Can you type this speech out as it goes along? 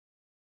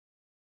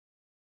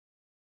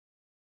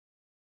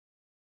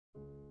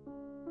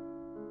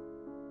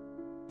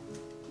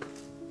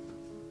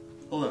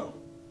Hello,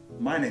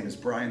 my name is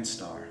Brian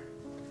Starr.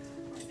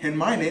 And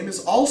my name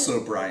is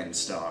also Brian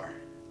Starr.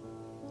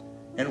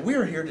 And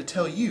we're here to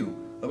tell you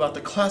about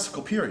the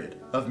classical period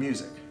of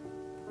music.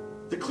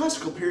 The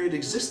classical period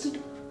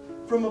existed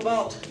from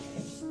about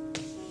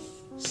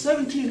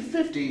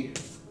 1750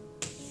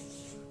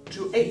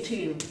 to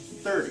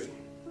 1830.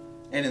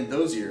 And in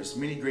those years,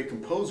 many great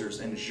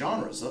composers and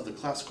genres of the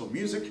classical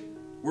music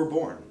were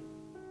born.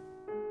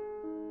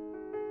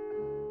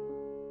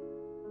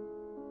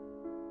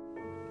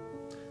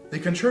 The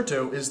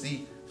concerto is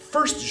the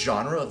first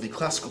genre of the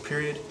classical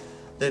period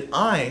that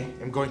I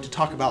am going to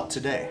talk about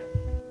today.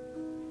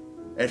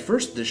 At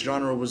first, this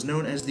genre was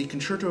known as the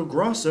concerto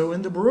grosso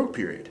in the Baroque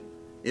period.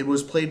 It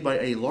was played by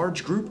a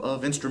large group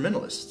of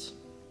instrumentalists.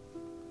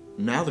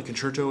 Now the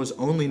concerto is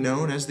only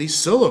known as the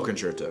solo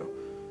concerto,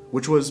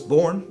 which was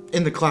born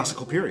in the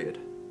classical period.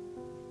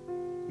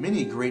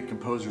 Many great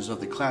composers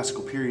of the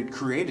classical period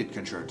created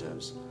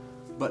concertos,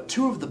 but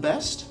two of the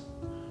best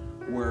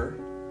were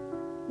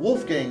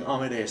Wolfgang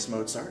Amadeus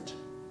Mozart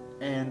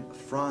and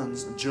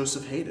Franz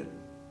Joseph Haydn.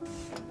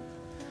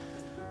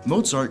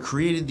 Mozart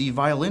created the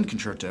violin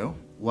concerto,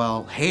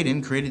 while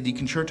Haydn created the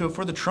concerto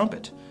for the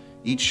trumpet,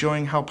 each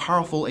showing how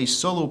powerful a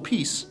solo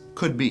piece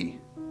could be.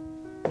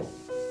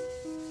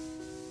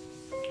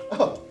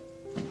 Oh.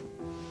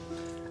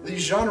 The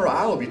genre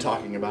I will be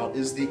talking about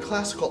is the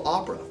classical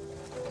opera,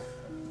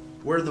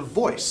 where the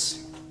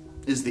voice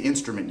is the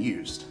instrument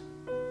used.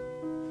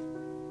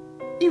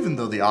 Even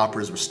though the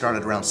operas were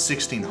started around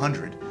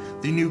 1600,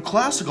 the new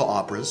classical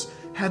operas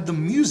had the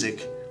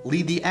music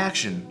lead the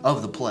action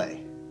of the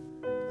play.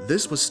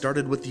 This was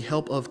started with the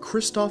help of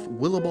Christoph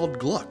Willibald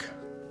Gluck.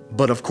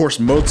 But of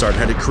course Mozart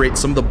had to create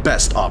some of the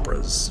best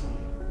operas.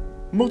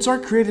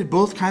 Mozart created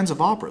both kinds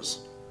of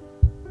operas.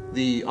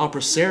 The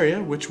opera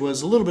seria, which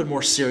was a little bit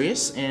more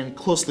serious and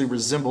closely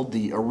resembled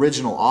the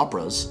original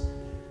operas,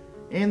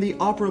 and the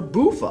opera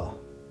buffa,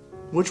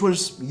 which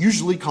was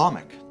usually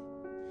comic.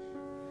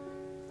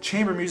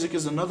 Chamber music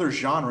is another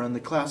genre in the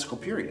classical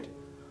period.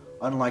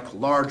 Unlike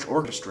large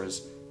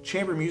orchestras,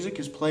 chamber music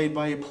is played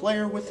by a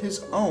player with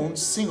his own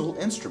single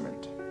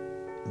instrument.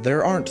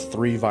 There aren't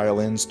 3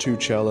 violins,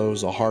 2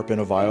 cellos, a harp, and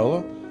a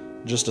viola,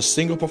 just a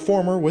single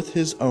performer with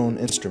his own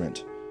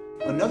instrument.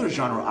 Another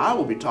genre I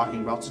will be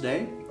talking about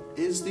today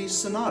is the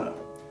sonata.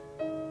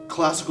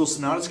 Classical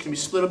sonatas can be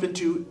split up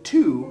into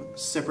 2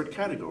 separate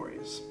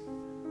categories.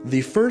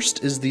 The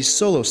first is the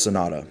solo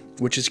sonata,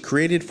 which is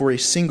created for a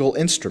single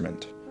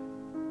instrument.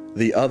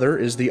 The other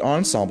is the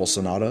ensemble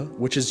sonata,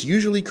 which is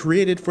usually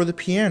created for the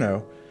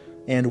piano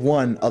and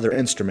one other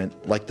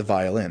instrument, like the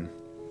violin.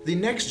 The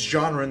next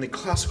genre in the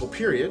classical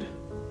period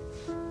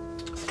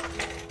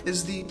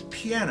is the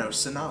piano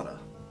sonata.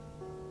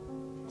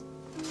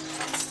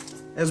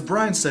 As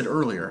Brian said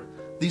earlier,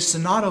 the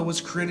sonata was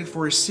created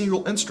for a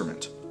single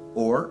instrument,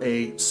 or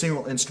a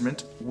single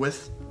instrument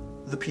with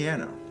the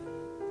piano.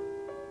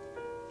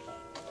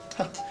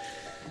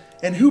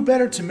 And who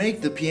better to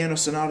make the piano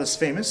sonatas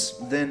famous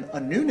than a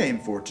new name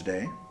for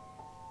today,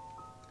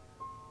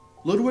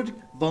 Ludwig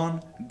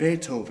van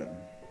Beethoven.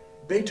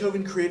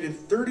 Beethoven created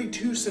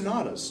 32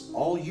 sonatas,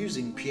 all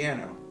using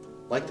piano,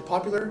 like the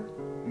popular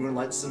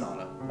Moonlight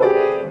Sonata.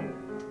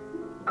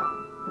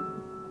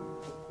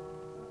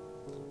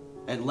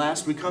 At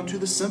last we come to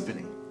the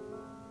symphony.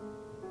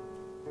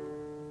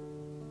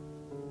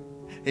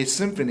 A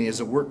symphony is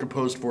a work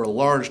composed for a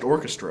large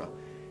orchestra,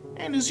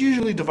 and is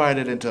usually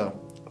divided into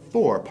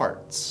 4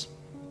 parts.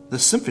 The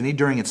symphony,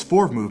 during its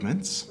 4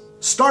 movements,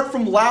 start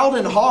from loud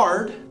and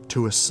hard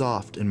to a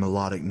soft and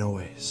melodic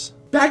noise,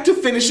 back to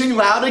finishing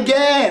loud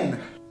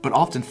again, but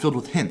often filled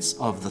with hints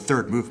of the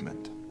 3rd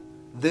movement.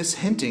 This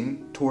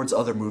hinting towards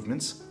other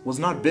movements was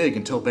not big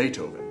until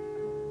Beethoven.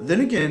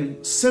 Then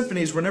again,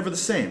 symphonies were never the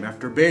same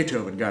after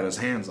Beethoven got his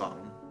hands on them.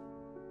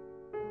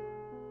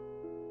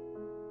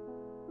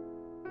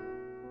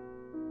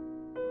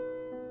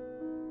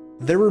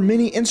 There were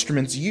many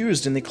instruments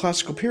used in the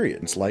classical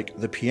periods, like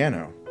the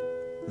piano,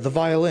 the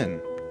violin,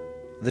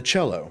 the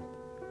cello,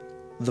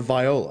 the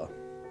viola.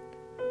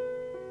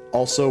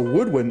 Also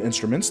woodwind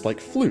instruments like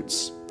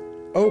flutes,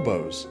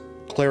 oboes,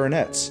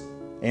 clarinets,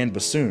 and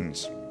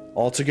bassoons.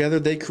 Altogether,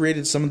 they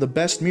created some of the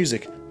best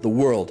music the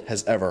world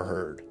has ever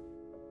heard.